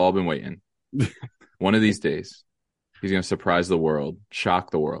 Dude, we've all been waiting. One of these days, he's gonna surprise the world,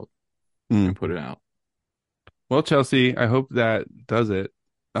 shock the world, and put Mm. it out. Well, Chelsea, I hope that does it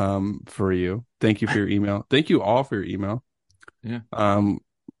for you. Thank you for your email. Thank you all for your email. Yeah, Um,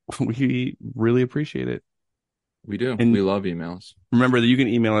 we really appreciate it. we do. We And love emails. remember that you can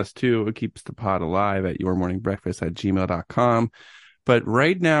email us too. It keeps the pod alive at yourmorningbreakfast@gmail.com. But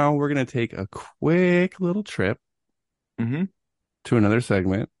right now, we're going to take a quick little trip Mm-hmm. to another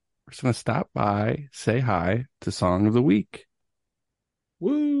segment. We're just going to stop by, say hi to Song of the Week.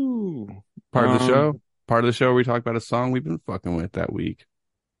 Woo. Part of the show. Part of the show where we talk about a song we've been fucking with that week.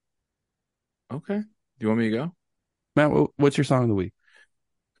 Okay. Do you want me to go? Matt, what's your song of the week?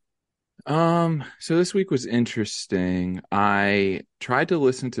 So this week was interesting. I tried to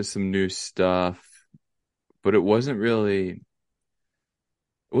listen to some new stuff, but it wasn't really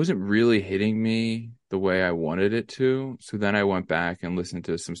hitting me the way I wanted it to. So then I went back and listened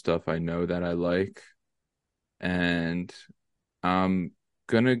to some stuff I know that I like, and I'm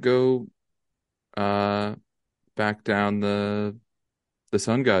gonna go uh back down the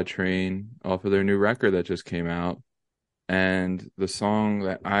Sun God train off of their new record that just came out. And the song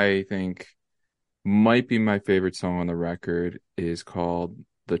that I think might be my favorite song on the record is called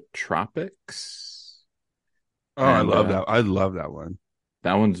The Tropics. Oh, I And love that. I love that one.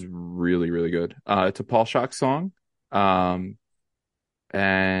 that one's really, really good. It's a Paul Shock song. Um,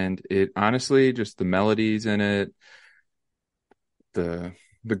 and it honestly, just the melodies in it, the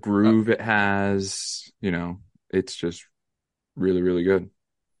the Uh, groove it has, it's just really, really good.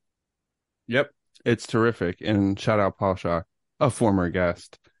 yep, it's terrific. And shout out Paul Shaw, a former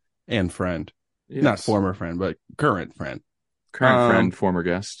guest and friend, not Yes. former friend, but current friend. Current Um, friend, former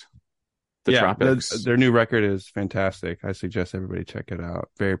guest, the yeah, Tropics. their new record is fantastic. I suggest everybody check it out.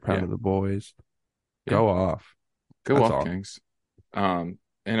 Very proud Yeah. of the boys. Yeah. Go off. Go That's off, all. Kings.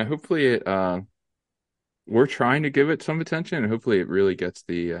 And hopefully we're trying to give it some attention, and hopefully it really gets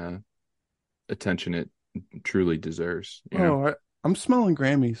the attention it truly deserves. I'm smelling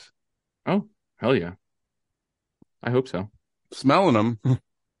Grammys. Oh, hell yeah. I hope so. Smelling them.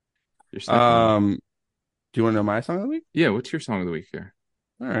 You're sniffing them. Do you want to know my song of the week? Yeah, what's your song of the week here?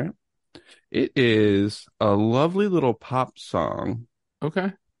 All right. It is a lovely little pop song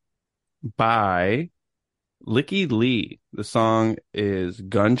Okay. by Licky Lee. The song is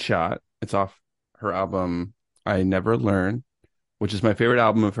Gunshot. It's off her album I Never Learn, which is my favorite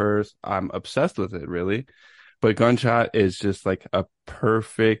album of hers. I'm obsessed with it, really. But Gunshot is just like a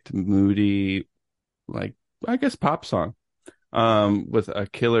perfect, moody, like, I guess, pop song. With a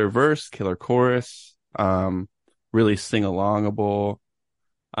killer verse, killer chorus, really sing-alongable.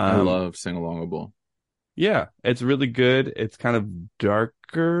 I Um, love Sing Alongable. yeah, it's really good. It's kind of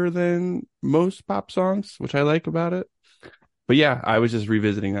darker than most pop songs, which I like about it. But yeah, I was just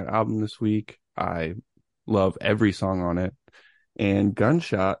revisiting that album this week. I love every song on it. And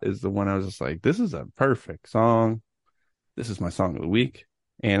Gunshot is the one I was just like, this is a perfect song. This is my song of the week.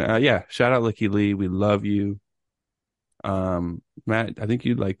 And yeah, shout out Licky Lee. We love you. Matt, I think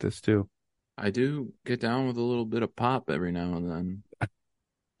you'd like this too. I do get down with a little bit of pop every now and then.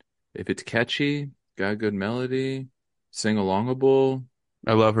 If it's catchy, got a good melody, sing alongable.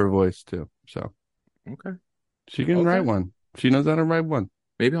 I love her voice too. So Okay. she can write Okay. one. She knows how to write one.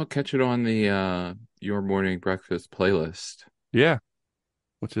 Maybe I'll catch it on the Your Morning Breakfast playlist Yeah,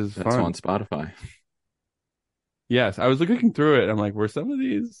 which is that's on fun. Spotify. Yes, I was looking through it. I'm like, were some of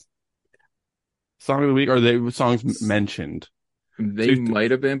these song of the week or they songs mentioned? They So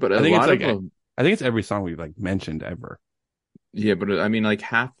might have been, but I a think it's lot like of them, I think it's every song we've like mentioned ever. yeah, but I mean, like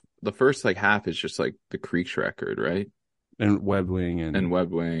the first like half is just like the Creeks record, right? And Web Wing And and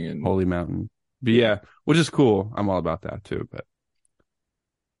Web Wing and Holy Mountain. But yeah, yeah, which is cool. I'm all about that too. But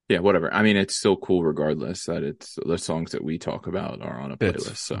yeah, whatever. I mean, it's still cool regardless that it's the songs that we talk about are on a it's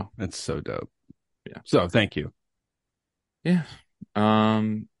playlist. So it's so dope. yeah, So thank you. yeah.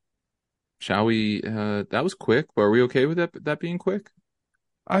 Um, shall we? That was quick. But are we okay with that being quick?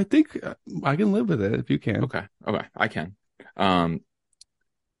 I think I can live with it if you can. Okay, okay, I can. Um,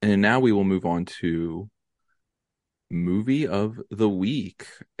 and now we will move on to movie of the week,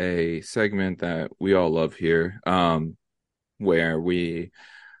 a segment that we all love here, where we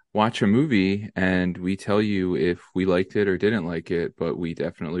watch a movie and we tell you if we liked it or didn't like it, but we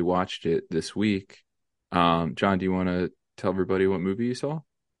definitely watched it this week. John, do you want to tell everybody what movie you saw?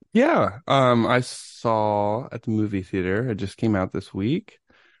 Yeah. I saw at the movie theater. It just came out this week.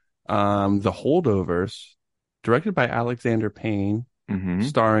 The Holdovers, directed by Alexander Payne, Mm-hmm.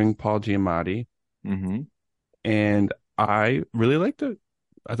 starring Paul Giamatti, Mm-hmm. and I really liked it.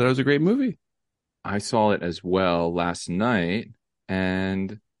 I thought it was a great movie. I saw it as well last night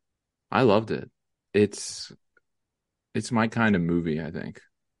and I loved it. It's it's my kind of movie, I think.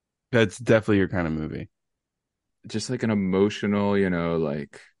 That's definitely your kind of movie. Just like an emotional,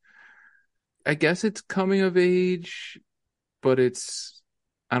 like I guess it's coming of age, but it's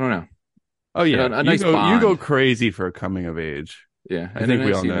I don't know. Oh A, yeah, a nice you go bond. crazy for a coming of age. Yeah, I and a think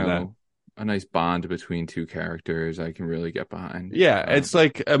we nice, all know that. a nice bond between two characters I can really get behind. Yeah, it's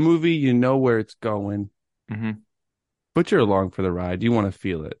like a movie you know where it's going, Mhm. but you're along for the ride. You want to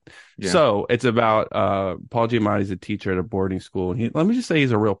feel it. Yeah. So it's about Paul Giamatti's a teacher at a boarding school, and let me just say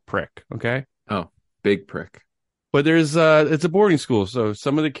he's a real prick, okay? Oh, big prick. But there's it's a boarding school, so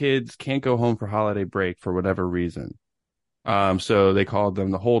some of the kids can't go home for holiday break for whatever reason. So they called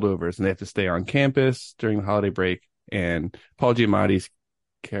them the holdovers, and they have to stay on campus during the holiday break. And Paul Giamatti's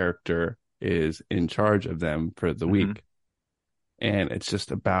character is in charge of them for the Hmm. week, and it's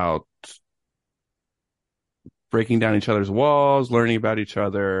just about breaking down each other's walls, learning about each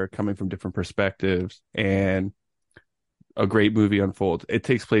other, coming from different perspectives, and a great movie unfolds. It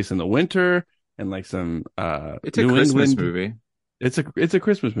takes place in the winter and like some It's a New Christmas England. movie. It's a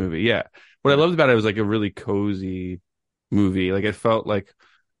Christmas movie, yeah. What I Yeah. loved about it was like a really cozy movie. Like it felt like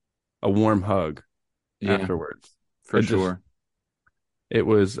a warm hug Yeah, afterwards. for It just sure. it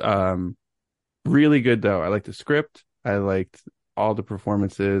was really good though. I liked the script. I liked all the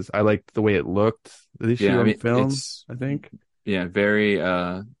performances. I liked the way it looked. They Yeah, shoot I on mean film, it's I think. yeah, very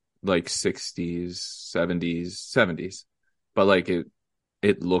like 60s, 70s, 70s. but like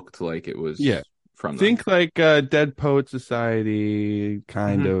it looked like it Yeah. was from them. Think like Dead Poet Society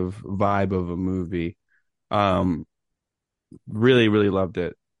kind Hmm. of vibe of a movie. Um, really, really loved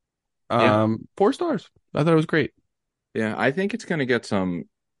it. Yeah, 4 stars. I thought it was great. yeah. I think it's gonna get some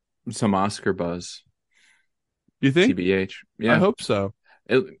Oscar buzz. You think? TBH. I Yeah. hope so.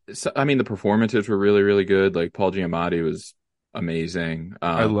 I mean, the performances were really, really good. Like Paul Giamatti was amazing. The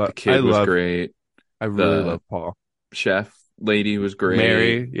I kid was love great. I really The love Paul. chef lady was great.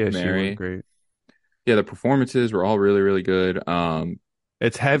 Mary, yeah, she was Mary. great. Yeah, the performances were all really, really good.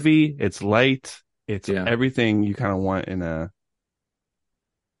 It's heavy, it's light, it's Yeah, everything you kind of want in a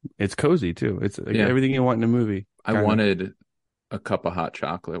it's cozy too. It's like yeah. everything you want in a movie, I kind of. wanted a cup of hot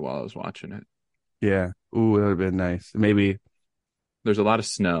chocolate while I was watching it. Yeah. Ooh, that would have been nice. Maybe There's a lot of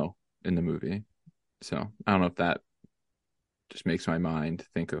snow in the movie, so I don't know if that just makes my mind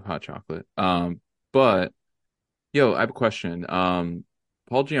think of hot chocolate. But yo, I have a question. Paul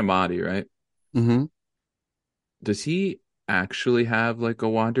Giamatti, right? hmm Does he actually have like a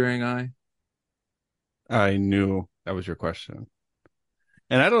wandering eye? I knew that was your question.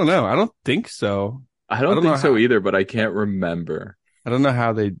 And I don't know. I don't think so. I I don't don't know think so how either, but I can't remember. I don't know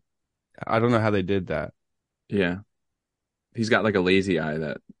how they I don't know how they did that. Yeah. He's got like a lazy eye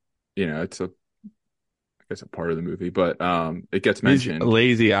that, it's I guess a part of the movie, but it gets He's mentioned.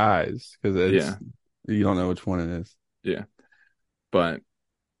 lazy eyes because it's Yeah. you don't know which one it is. Yeah. But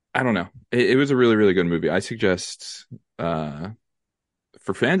I don't know. It was a really, really good movie. I suggest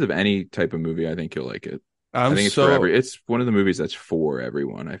for fans of any type of movie, I think you'll like it. I I'm think so it's one of the movies that's for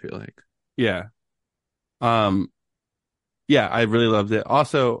everyone, I feel like. yeah. Um yeah, I really loved it.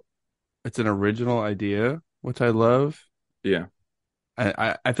 Also, it's an original idea, which I love. Yeah.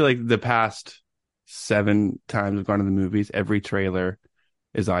 I feel like the past 7 times I've gone to the movies, every trailer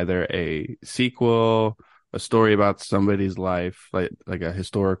is either a sequel, a story about somebody's life, like a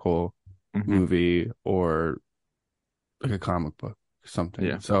historical Hmm. movie, or like a comic book, something.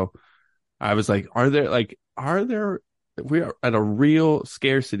 Yeah. So I was like, are there we are at a real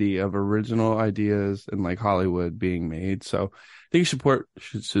scarcity of original ideas in like Hollywood being made. So I think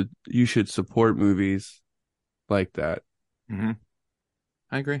you should support movies like that. Hmm.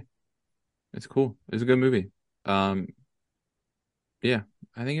 I agree. It's cool. It's a good movie. Um, yeah,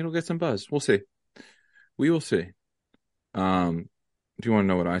 I think it'll get some buzz. We'll see. We will see. Um, do you want to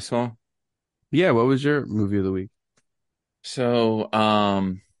know what I saw? Yeah, what was your movie of the week? So,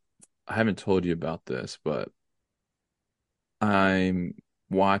 I haven't told you about this, but I'm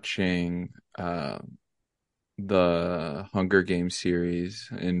watching the Hunger Games series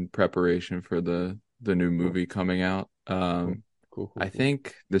in preparation for the new Cool, movie coming out. cool, cool, cool, I cool.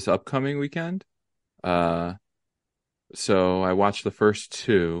 think this upcoming weekend. Uh, so I watched the first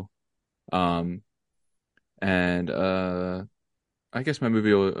two. Um, and I guess my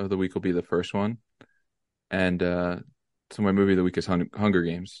movie of the week will be the first one. And so my movie of the week is Hunger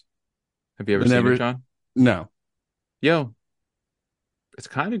Games. Have you ever I seen it, never, John? no. Yo, it's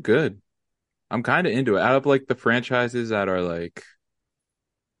kind of good. I'm kind of into it. Out of like the franchises that are like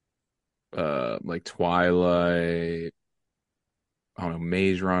Twilight, I don't know,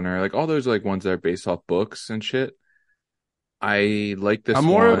 Maze Runner, like all those like ones that are based off books and shit. I like this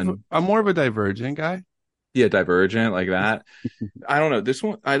one. I'm more of a Divergent guy. Yeah, Divergent, like that. I don't know. This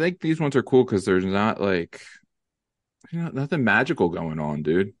one, I think these ones are cool because there's not like nothing magical going on,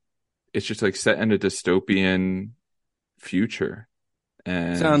 dude. It's just like set in a dystopian future.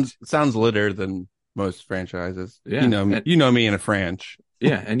 And Sounds litter than most franchises. yeah, and You know me in a French.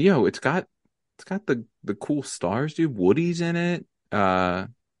 yeah, and yo, it's got the cool stars, dude. Woody's in it.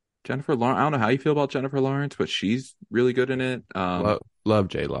 Jennifer Lawrence. I don't know how you feel about Jennifer Lawrence, but she's really good in it. Love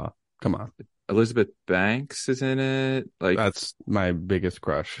J Law. Come on, Elizabeth Banks is in it. Like that's my biggest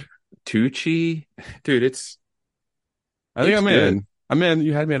crush. Tucci, dude, I think it's I'm good. in. I'm in.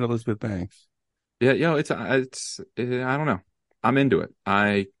 You had me at Elizabeth Banks. Yeah, yo, I don't know. I'm into it.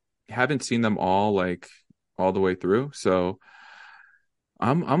 I haven't seen them all like all the way through, so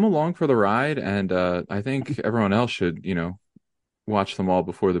I'm along for the ride, and I think everyone else should, watch them all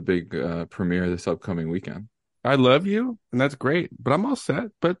before the big premiere this upcoming weekend. I love you, and that's great. But I'm all set.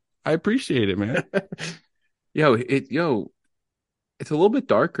 But I appreciate it, man. Yo, it's a little bit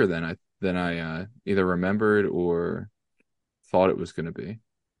darker than I either remembered or thought it was gonna be.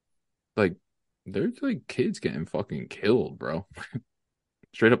 Like, there's like kids getting fucking killed, bro.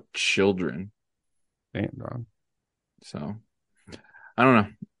 Straight up children. Damn, dog. So I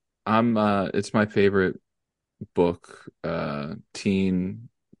don't know. It's my favorite book, teen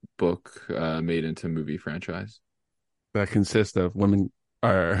book made into movie franchise. That consists of women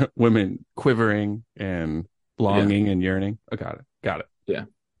are women quivering and Yeah, Longing and yearning. Oh, got it. Got it. yeah.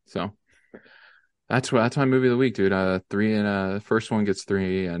 So that's my movie of the week, dude. Three and first one gets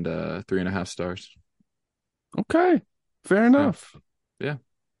 3.5 stars. Okay. Fair Yeah, enough. yeah.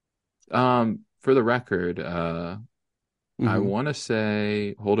 For the record, I Hmm. want to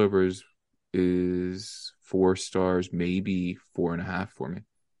say Holdovers is 4 stars, maybe 4.5 for me.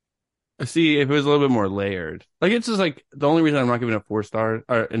 See, if it was a little bit more layered, like it's just like the only reason I'm not giving it 4 stars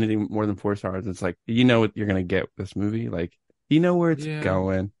or anything more than 4 stars, it's like you know what you're gonna get with this movie, like you know where it's Yeah,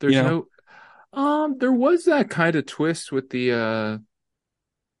 going, you there's know? no. There was that kind of twist with the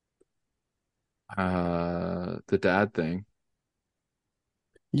dad thing.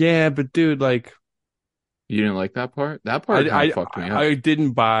 Yeah, but dude, like You didn't like that part? That I part kind of I fucked me up. I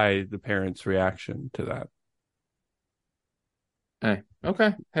didn't buy the parents' reaction to that. Hey,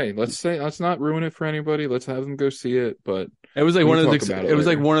 okay. Hey, let's not ruin it for anybody. Let's have them go see it, but It was like we can one of talk those about it it was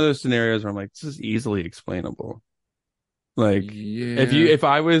like later. one of those scenarios where I'm like, this is easily explainable. Like Yeah. if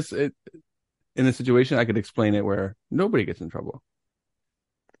I was in a situation, I could explain it where nobody gets in trouble.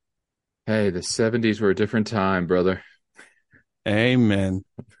 Hey, the 70s were a different time, brother. Amen.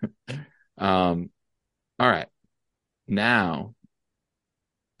 Um, all right. Now,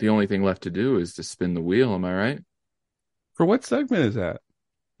 the only thing left to do is to spin the wheel, am I right? For what segment is that?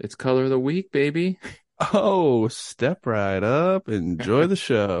 It's color of the week, baby. Oh, step right up. Enjoy the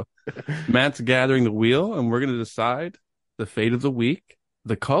show. Matt's gathering the wheel, and we're going to decide the fate of the week,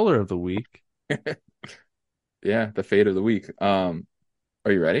 the color of the week. Yeah, the fate of the week. Are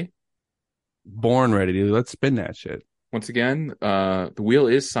you ready? Born ready, dude. Let's spin that shit. Once again, the wheel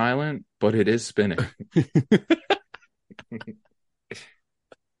is silent, but it is spinning.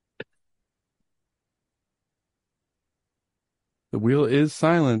 The wheel is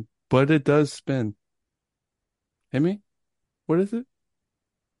silent, but it does spin. Hit me? What is it?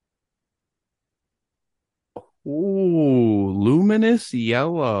 Ooh, luminous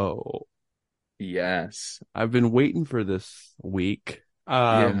yellow. Yes. I've been waiting for this week.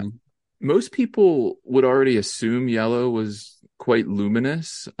 Yeah. Most people would already assume yellow was quite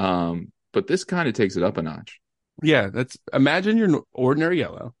luminous, but this kind of takes it up a notch. Yeah, that's imagine your ordinary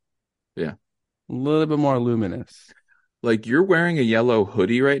yellow, Yeah. a little bit more luminous. Like you're wearing a yellow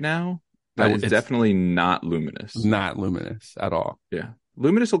hoodie right now. That No, is it's definitely not luminous. not luminous at all. Yeah.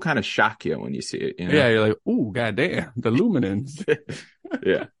 Luminous will kind of shock you when you see it, you know? Yeah, you're like, ooh, goddamn, the luminance.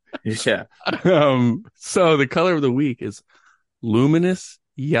 Yeah. Yeah. So the color of the week is luminous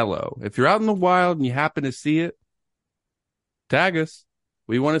yellow. If you're out in the wild and you happen to see it, tag us.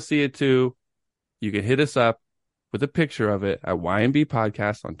 We want to see it too. You can hit us up with a picture of it at YMB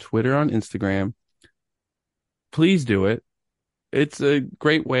Podcast on Twitter, on Instagram. Please do it. It's a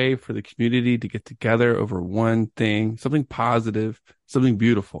great way for the community to get together over one thing, something positive, something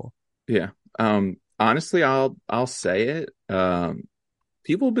beautiful. Yeah. Honestly, I'll say it.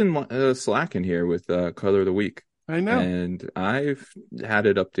 People have been slacking here with color of the week, I know. and I've had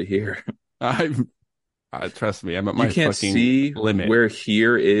it up to here. I trust me, I'm at You my can't fucking see limit. where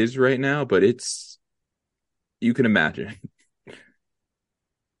here is right now, but you can imagine.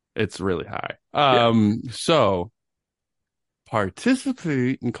 It's really high. Yeah. So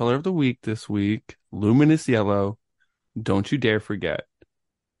participate in color of the week this week, luminous yellow. Don't you dare forget.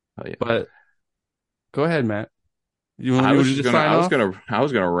 Oh yeah. But go ahead, Matt. You want to just sign off? I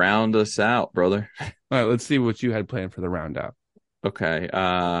was gonna round us out, brother. All right, let's see what you had planned for the roundup. Okay.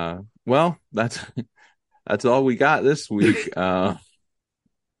 Well, that's all we got this week.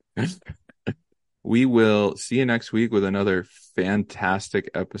 We will see you next week with another fantastic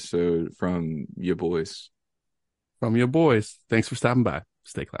episode from you boys. From your boys. Thanks for stopping by.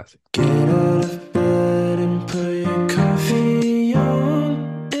 Stay classy. Get up.